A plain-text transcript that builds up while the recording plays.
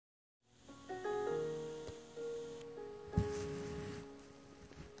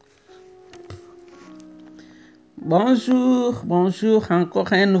Bonjour, bonjour,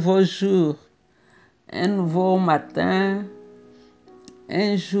 encore un nouveau jour, un nouveau matin,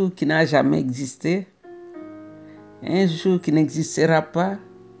 un jour qui n'a jamais existé, un jour qui n'existera pas,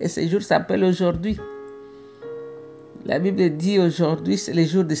 et ce jour s'appelle aujourd'hui. La Bible dit aujourd'hui, c'est le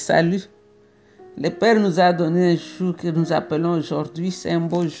jour de salut. Le Père nous a donné un jour que nous appelons aujourd'hui, c'est un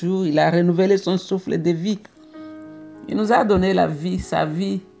beau jour, il a renouvelé son souffle de vie. Il nous a donné la vie, sa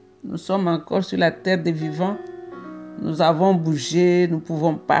vie. Nous sommes encore sur la terre des vivants. Nous avons bougé, nous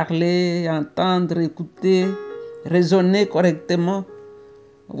pouvons parler, entendre, écouter, raisonner correctement.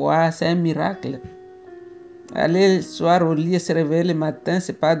 Voilà, c'est un miracle. Aller le soir au lit et se réveiller le matin,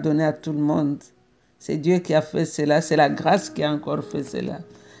 ce n'est pas donné à tout le monde. C'est Dieu qui a fait cela, c'est la grâce qui a encore fait cela.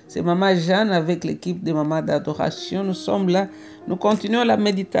 C'est Maman Jeanne avec l'équipe de Maman d'adoration. Nous sommes là. Nous continuons la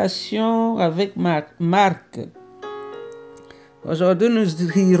méditation avec Marc. Aujourd'hui, nous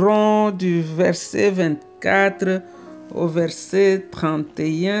lirons du verset 24 au verset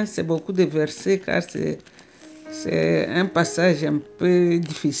 31. C'est beaucoup de versets car c'est un passage un peu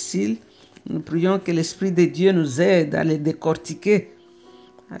difficile. Nous prions que l'Esprit de Dieu nous aide à les décortiquer,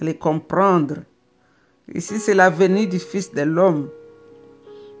 à les comprendre. Ici, c'est la venue du Fils de l'homme.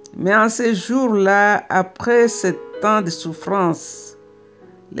 Mais en ces jours-là, après ce temps de souffrance,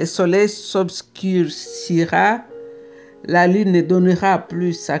 le soleil s'obscurcira, la lune ne donnera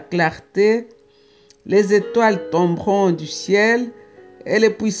plus sa clarté, les étoiles tomberont du ciel et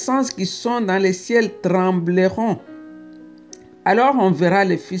les puissances qui sont dans le ciel trembleront. Alors on verra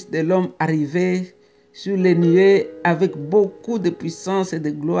le Fils de l'homme arriver sur les nuées avec beaucoup de puissance et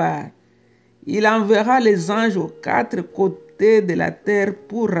de gloire. Il enverra les anges aux quatre côtés de la terre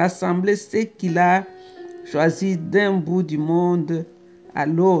pour rassembler ceux qu'il a choisis d'un bout du monde à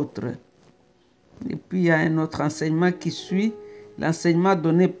l'autre. Et puis il y a un autre enseignement qui suit, l'enseignement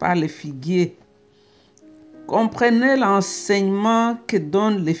donné par les figuiers. Comprenez l'enseignement que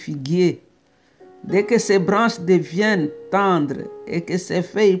donne le figuier. Dès que ses branches deviennent tendres et que ses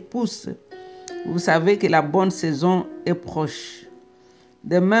feuilles poussent, vous savez que la bonne saison est proche.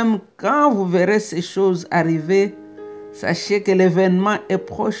 De même, quand vous verrez ces choses arriver, sachez que l'événement est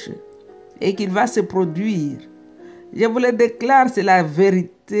proche et qu'il va se produire. Je vous le déclare, c'est la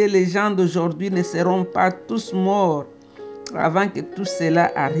vérité. Les gens d'aujourd'hui ne seront pas tous morts avant que tout cela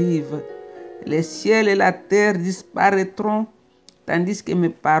arrive. Les ciels et la terre disparaîtront, tandis que mes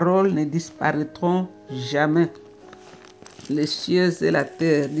paroles ne disparaîtront jamais. Les cieux et la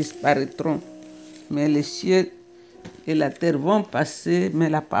terre disparaîtront, mais les cieux et la terre vont passer, mais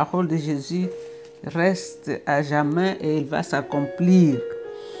la parole de Jésus reste à jamais et il va s'accomplir.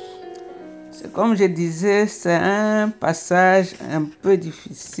 C'est comme je disais, c'est un passage un peu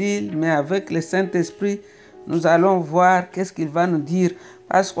difficile, mais avec le Saint-Esprit, nous allons voir qu'est-ce qu'il va nous dire.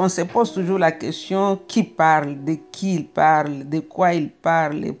 Parce qu'on se pose toujours la question, qui parle, de qui il parle, de quoi il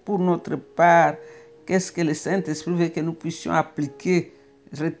parle, et pour notre part, qu'est-ce que le Saint-Esprit veut que nous puissions appliquer,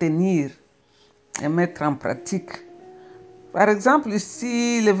 retenir et mettre en pratique. Par exemple,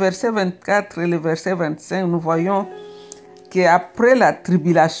 ici, le verset 24 et le verset 25, nous voyons qu'après la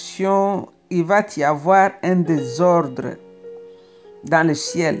tribulation, il va y avoir un désordre dans le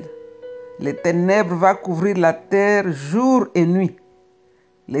ciel. Les ténèbres vont couvrir la terre jour et nuit.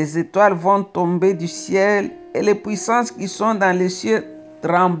 Les étoiles vont tomber du ciel et les puissances qui sont dans les cieux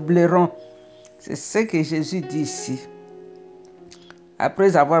trembleront. C'est ce que Jésus dit ici.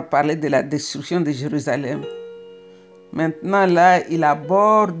 Après avoir parlé de la destruction de Jérusalem, maintenant là, il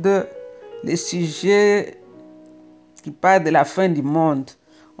aborde le sujet qui parle de la fin du monde.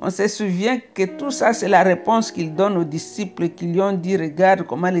 On se souvient que tout ça, c'est la réponse qu'il donne aux disciples qui lui ont dit, regarde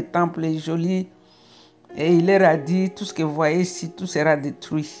comment le temple est joli. Et il leur a dit, tout ce que vous voyez ici, tout sera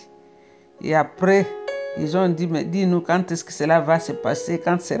détruit. Et après, ils ont dit, mais dis-nous quand est-ce que cela va se passer,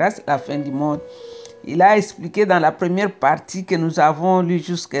 quand sera la fin du monde. Il a expliqué dans la première partie que nous avons lu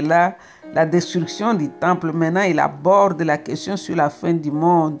jusque-là, la destruction du temple. Maintenant, il aborde la question sur la fin du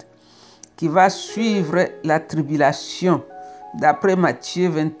monde qui va suivre la tribulation. D'après Matthieu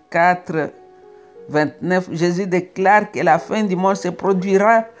 24, 29, Jésus déclare que la fin du monde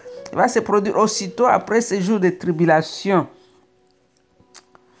va se produire aussitôt après ce jour de tribulation.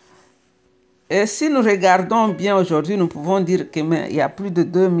 Et si nous regardons bien aujourd'hui, nous pouvons dire qu'il y a plus de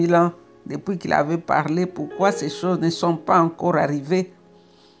 2000 ans depuis qu'il avait parlé, pourquoi ces choses ne sont pas encore arrivées.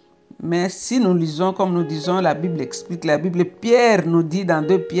 Mais si nous lisons, comme nous disons, la Bible explique, la Bible, Pierre nous dit dans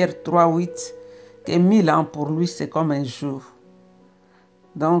 2 Pierre 3, 8, que 1000 ans pour lui, c'est comme un jour.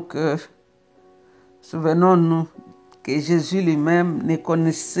 Donc, souvenons-nous que Jésus lui-même ne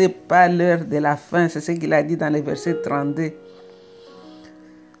connaissait pas l'heure de la fin. C'est ce qu'il a dit dans le verset 32.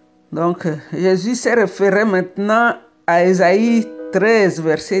 Donc, Jésus s'est référé maintenant à Ésaïe 13,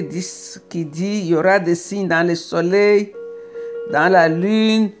 verset 10, qui dit, il y aura des signes dans le soleil, dans la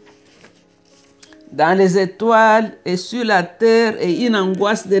lune, dans les étoiles et sur la terre, et une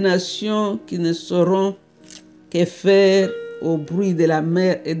angoisse des nations qui ne sauront que faire au bruit de la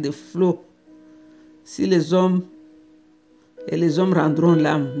mer et des flots, si les hommes rendront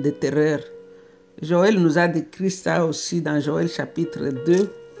l'âme de terreur. Joël nous a décrit ça aussi dans Joël chapitre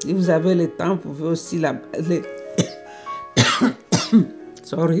 2. Si vous avez le temps, vous pouvez aussi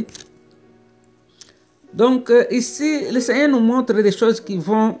Sorry. Donc ici, le Seigneur nous montre des choses qui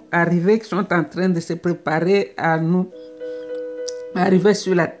vont arriver, qui sont en train de se préparer à nous arriver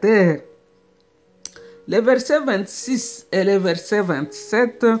sur la terre. Les versets 26 et le verset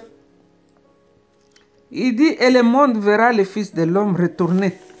 27, il dit, et le monde verra le Fils de l'homme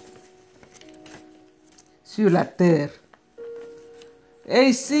retourner sur la terre. Et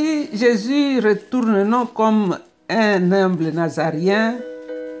ici, Jésus retourne non comme un humble Nazaréen,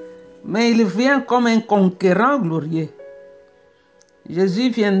 mais il vient comme un conquérant glorieux. Jésus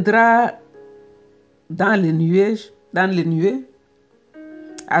viendra dans les nuages,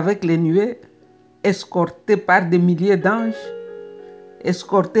 avec les nuées, escorté par des milliers d'anges,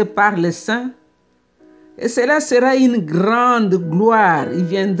 escorté par les saints. Et cela sera une grande gloire. Il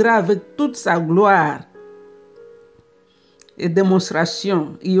viendra avec toute sa gloire et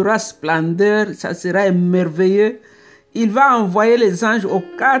démonstration. Il y aura splendeur, ça sera merveilleux. Il va envoyer les anges aux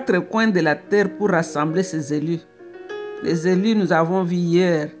quatre coins de la terre pour rassembler ses élus. Les élus, nous avons vu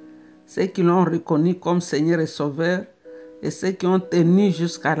hier, ceux qui l'ont reconnu comme Seigneur et Sauveur et ceux qui ont tenu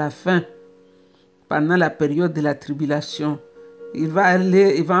jusqu'à la fin, pendant la période de la tribulation. Il va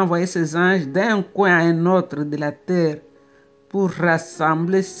envoyer ses anges d'un coin à un autre de la terre pour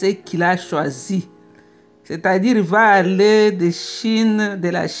rassembler ceux qu'il a choisis. C'est-à-dire, il va aller de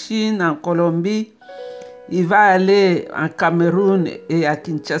la Chine en Colombie, il va aller en Cameroun et à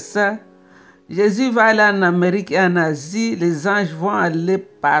Kinshasa. Jésus va aller en Amérique et en Asie. Les anges vont aller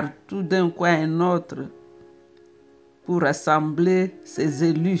partout d'un coin à un autre pour rassembler ses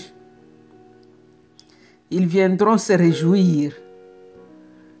élus. Ils viendront se réjouir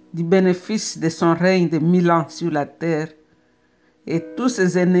du bénéfice de son règne de 1000 ans sur la terre. Et tous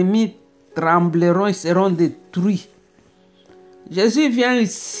ses ennemis trembleront et seront détruits. Jésus vient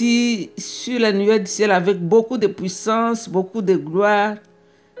ici sur les nuées du ciel avec beaucoup de puissance, beaucoup de gloire.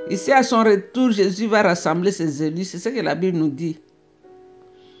 Ici, à son retour, Jésus va rassembler ses élus. C'est ce que la Bible nous dit.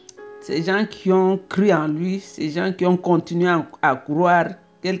 Ces gens qui ont cru en lui, ces gens qui ont continué à croire,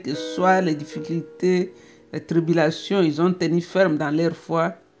 quelles que soient les difficultés, les tribulations, ils ont tenu ferme dans leur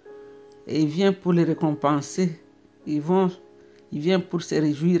foi. Et il vient pour les récompenser. Il vient pour se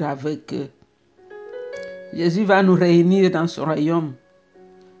réjouir avec eux. Jésus va nous réunir dans son royaume.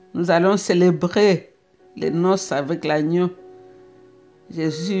 Nous allons célébrer les noces avec l'agneau.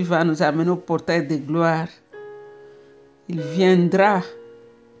 Jésus va nous amener au portail de gloire. Il viendra.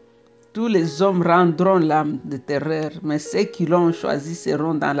 Tous les hommes rendront l'âme de terreur, mais ceux qui l'ont choisi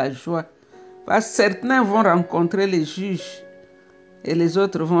seront dans la joie. Parce que certains vont rencontrer les juges et les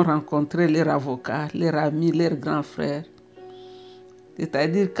autres vont rencontrer leurs avocats, leurs amis, leurs grands frères.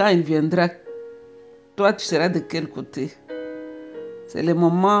 C'est-à-dire, quand il viendra, toi, tu seras de quel côté? C'est le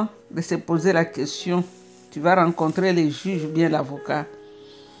moment de se poser la question. Tu vas rencontrer les juges ou bien l'avocat.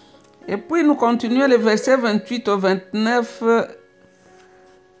 Et puis, nous continuons les versets 28 au 29.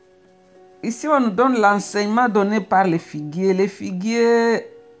 Ici, on nous donne l'enseignement donné par les figuiers. Les figuiers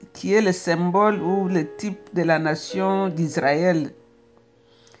qui est le symbole ou le type de la nation d'Israël.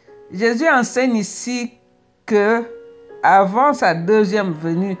 Jésus enseigne ici que avant sa deuxième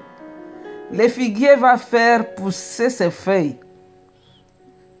venue, le figuier va faire pousser ses feuilles.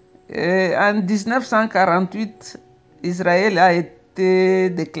 Et en 1948, Israël a été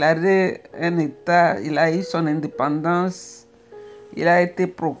déclaré un État, il a eu son indépendance, il a été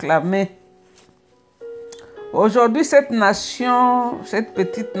proclamé. Aujourd'hui, cette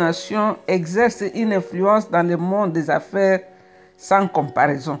petite nation, exerce une influence dans le monde des affaires sans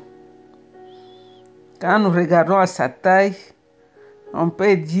comparaison. Quand nous regardons à sa taille, on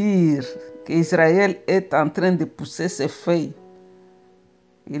peut dire qu'Israël est en train de pousser ses feuilles.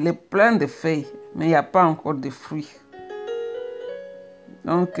 Il est plein de feuilles, mais il n'y a pas encore de fruits.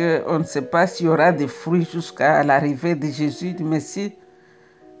 Donc, on ne sait pas s'il y aura des fruits jusqu'à l'arrivée de Jésus, du Messie,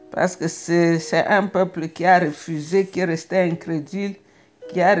 parce que c'est un peuple qui a refusé, qui est resté incrédule,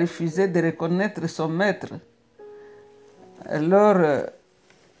 qui a refusé de reconnaître son maître. Alors,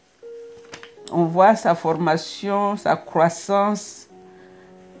 on voit sa formation, sa croissance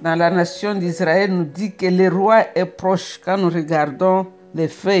dans la nation d'Israël nous dit que le roi est proche quand nous regardons les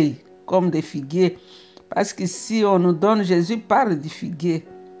feuilles comme des figuiers. Parce qu'ici, on nous donne, Jésus parle du figuier.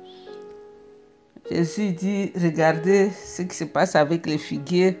 Jésus dit, regardez ce qui se passe avec les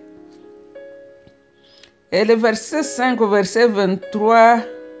figuiers. Et le verset 5 au verset 23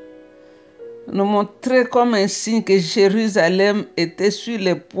 nous montrait comme un signe que Jérusalem était sur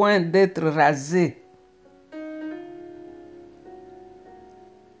le point d'être rasée.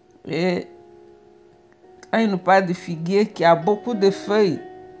 Et quand il nous parle du figuier qui a beaucoup de feuilles,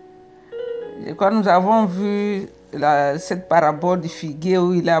 et quand nous avons vu cette parabole du figuier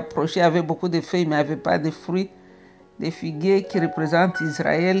où il est approché avec beaucoup de feuilles mais n'avait pas de fruits, des figuiers qui représentent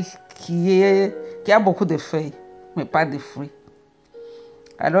Israël qui a beaucoup de feuilles mais pas de fruits.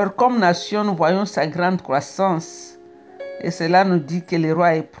 Alors comme nation, nous voyons sa grande croissance et cela nous dit que le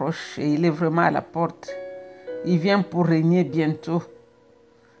roi est proche et il est vraiment à la porte. Il vient pour régner bientôt.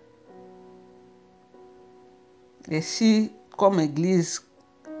 Et si, comme Église,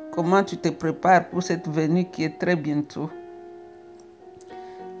 comment tu te prépares pour cette venue qui est très bientôt?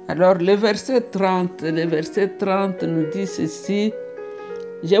 Alors le verset 30 nous dit ceci.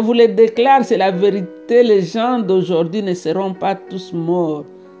 Je vous le déclare, c'est la vérité, les gens d'aujourd'hui ne seront pas tous morts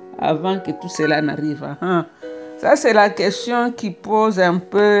avant que tout cela n'arrive. Ça, c'est la question qui pose un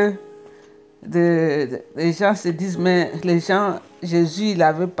peu. Les gens se disent, mais Jésus, il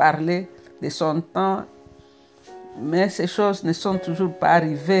avait parlé de son temps, mais ces choses ne sont toujours pas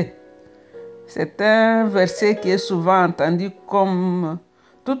arrivées. C'est un verset qui est souvent entendu comme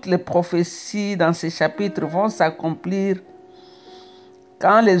toutes les prophéties dans ces chapitres vont s'accomplir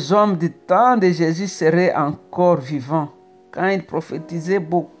quand les hommes du temps de Jésus seraient encore vivants. Quand il prophétisait,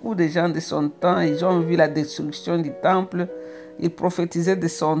 beaucoup de gens de son temps, ils ont vu la destruction du temple, il prophétisait de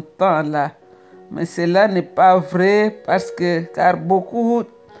son temps-là. Mais cela n'est pas vrai car beaucoup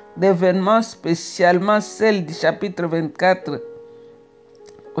d'événements, spécialement celles du chapitre 24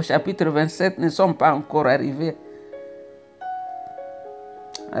 au chapitre 27, ne sont pas encore arrivés.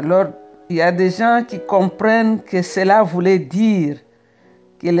 Alors, il y a des gens qui comprennent que cela voulait dire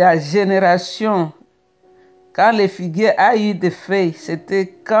que la génération, quand les figuiers a eu des feuilles, c'était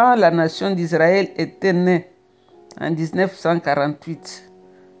quand la nation d'Israël était née, en 1948.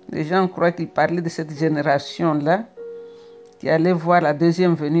 Les gens croient qu'il parlait de cette génération-là, qui allait voir la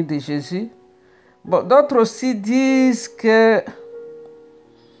deuxième venue de Jésus. Bon, d'autres aussi disent que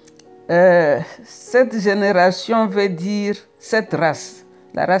cette génération veut dire cette race,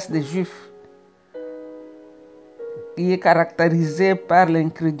 la race des Juifs, qui est caractérisée par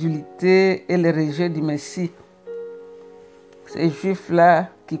l'incrédulité et le rejet du Messie. Ces Juifs-là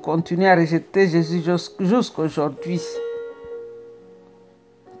qui continuent à rejeter Jésus jusqu'à aujourd'hui.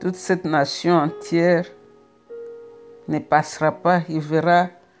 Toute cette nation entière ne passera pas. Il verra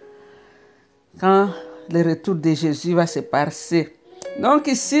quand le retour de Jésus va se passer. Donc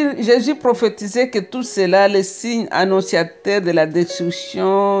ici, Jésus prophétisait que tout cela, les signes annonciateurs de la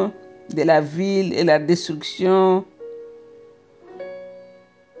destruction de la ville et la destruction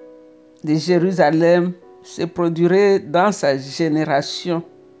de Jérusalem se produirait dans sa génération.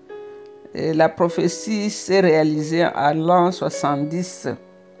 Et la prophétie s'est réalisée en l'an 70.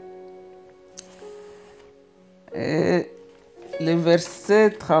 Et le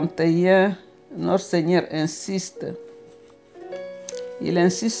verset 31, notre Seigneur insiste. Il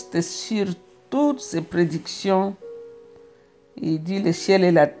insiste sur toutes ces prédictions. Il dit, le ciel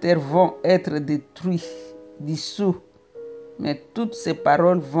et la terre vont être détruits, dissous, mais toutes ces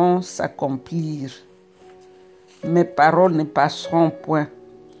paroles vont s'accomplir. Mes paroles ne passeront point.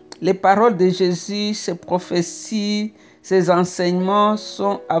 Les paroles de Jésus, ses prophéties, ses enseignements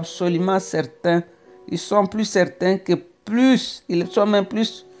sont absolument certains. Ils sont plus certains que ils sont même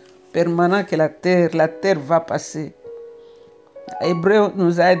plus permanents que la terre. La terre va passer. Hébreu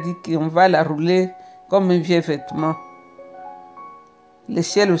nous a dit qu'on va la rouler comme un vieux vêtement. Le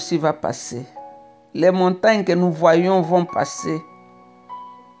ciel aussi va passer. Les montagnes que nous voyons vont passer.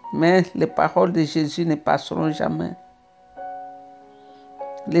 Mais les paroles de Jésus ne passeront jamais.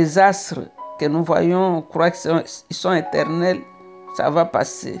 Les astres que nous voyons, on croit qu'ils sont éternels, ça va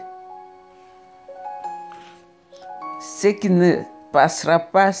passer. Ce qui ne passera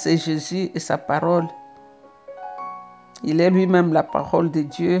pas, c'est Jésus et sa parole. Il est lui-même la parole de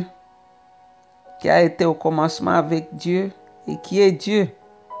Dieu, qui a été au commencement avec Dieu et qui est Dieu.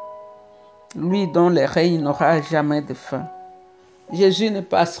 Lui dont le règne n'aura jamais de fin. Jésus ne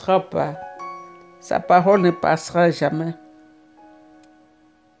passera pas. Sa parole ne passera jamais.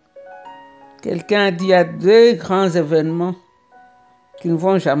 Quelqu'un a dit, il y a deux grands événements qui ne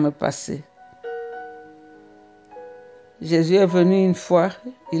vont jamais passer. Jésus est venu une fois,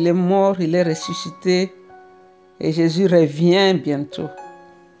 il est mort, il est ressuscité et Jésus revient bientôt.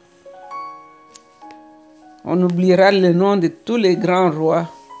 On oubliera le nom de tous les grands rois.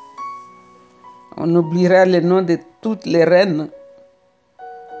 On oubliera le nom de toutes les reines.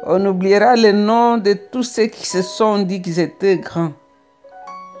 On oubliera le nom de tous ceux qui se sont dit qu'ils étaient grands.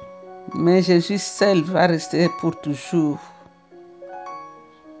 Mais Jésus seul va rester pour toujours.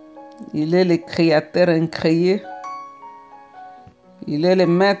 Il est le créateur incréé. Il est le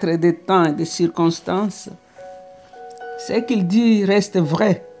maître des temps et des circonstances. Ce qu'il dit reste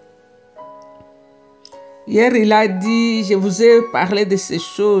vrai. Hier, il a dit, je vous ai parlé de ces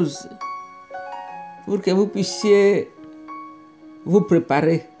choses pour que vous puissiez vous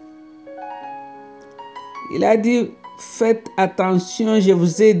préparer. Il a dit, faites attention, je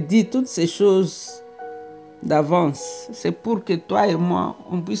vous ai dit toutes ces choses d'avance. C'est pour que toi et moi,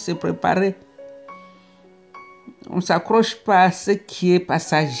 on puisse se préparer. On ne s'accroche pas à ce qui est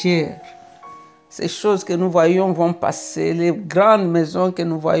passager. Ces choses que nous voyons vont passer. Les grandes maisons que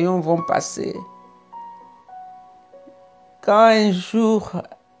nous voyons vont passer. Quand un jour,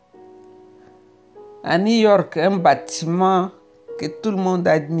 à New York, un bâtiment que tout le monde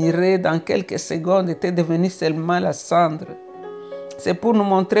admirait, dans quelques secondes, était devenu seulement la cendre. C'est pour nous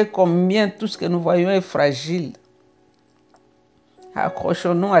montrer combien tout ce que nous voyons est fragile.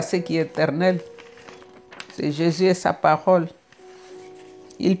 Accrochons-nous à ce qui est éternel. C'est Jésus et sa parole.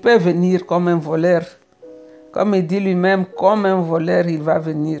 Il peut venir comme un voleur. Comme il dit lui-même, comme un voleur, il va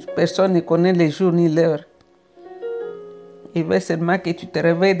venir. Personne ne connaît les jours ni l'heure. Il veut seulement que tu te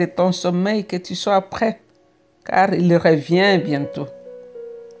réveilles de ton sommeil, que tu sois prêt, car il revient bientôt.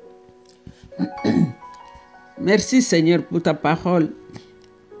 Merci Seigneur pour ta parole.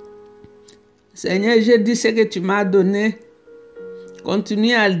 Seigneur, j'ai dit ce que tu m'as donné.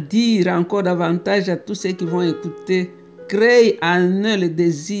 Continue à le dire encore davantage à tous ceux qui vont écouter. Crée en eux le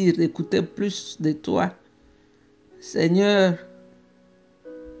désir d'écouter plus de toi. Seigneur,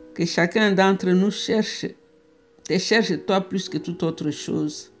 que chacun d'entre nous te cherche toi plus que toute autre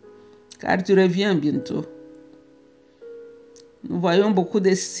chose, car tu reviens bientôt. Nous voyons beaucoup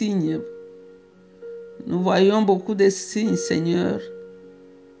de signes. Nous voyons beaucoup de signes, Seigneur.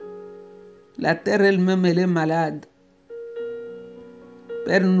 La terre elle-même, elle est malade.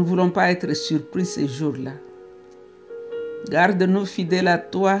 Père, nous ne voulons pas être surpris ces jours-là. Garde-nous fidèles à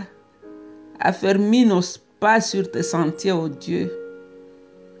toi. Affermis nos pas sur tes sentiers, ô Dieu.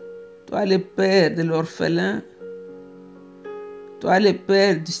 Toi, le Père de l'orphelin. Toi, le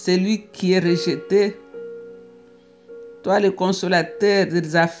Père de celui qui est rejeté. Toi, le consolateur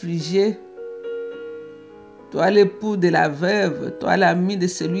des affligés. Toi, l'époux de la veuve. Toi, l'ami de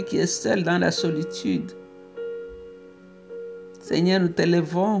celui qui est seul dans la solitude. Seigneur, nous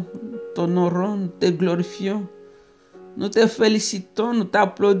t'élevons, nous t'honorons, nous te glorifions. Nous te félicitons, nous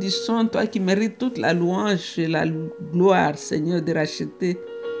t'applaudissons, toi qui mérites toute la louange et la gloire, Seigneur, de racheter.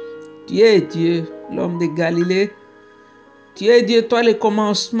 Tu es Dieu, l'homme de Galilée. Tu es Dieu, toi le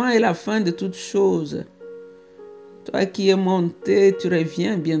commencement et la fin de toutes choses. Toi qui es monté, tu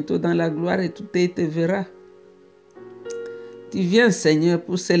reviens bientôt dans la gloire et tout te verra. Tu viens, Seigneur,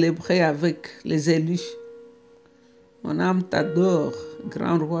 pour célébrer avec les élus. Mon âme t'adore,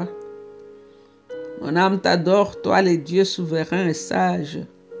 grand roi. Mon âme t'adore, toi le Dieu souverain et sage.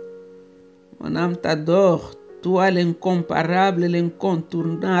 Mon âme t'adore, toi l'incomparable,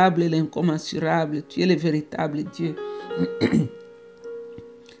 l'incontournable, l'incommensurable. Tu es le véritable Dieu.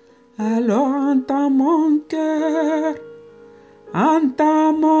 Alors entends mon cœur,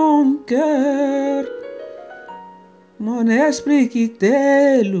 mon esprit qui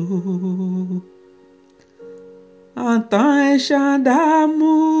t'éloue. Entends un chant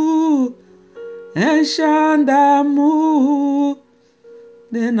d'amour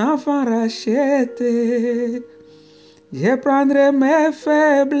d'un enfant racheté. Je prendrai mes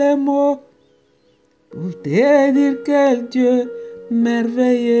faibles mots pour te dire quel Dieu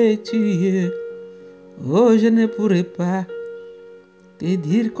merveilleux tu es. Oh, je ne pourrai pas te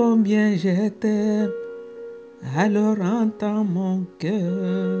dire combien je t'aime. Alors entends mon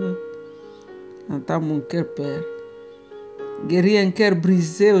cœur. Entends mon cœur, Père. Guéris un cœur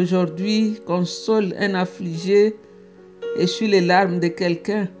brisé aujourd'hui, console un affligé, essuie les larmes de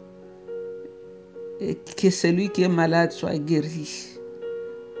quelqu'un et que celui qui est malade soit guéri.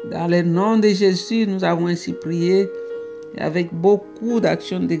 Dans le nom de Jésus, nous avons ainsi prié et avec beaucoup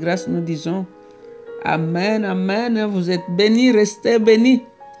d'actions de grâce, nous disons Amen, Amen. Vous êtes bénis, restez bénis.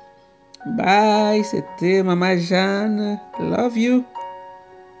 Bye, c'était Maman Jeanne. Love you.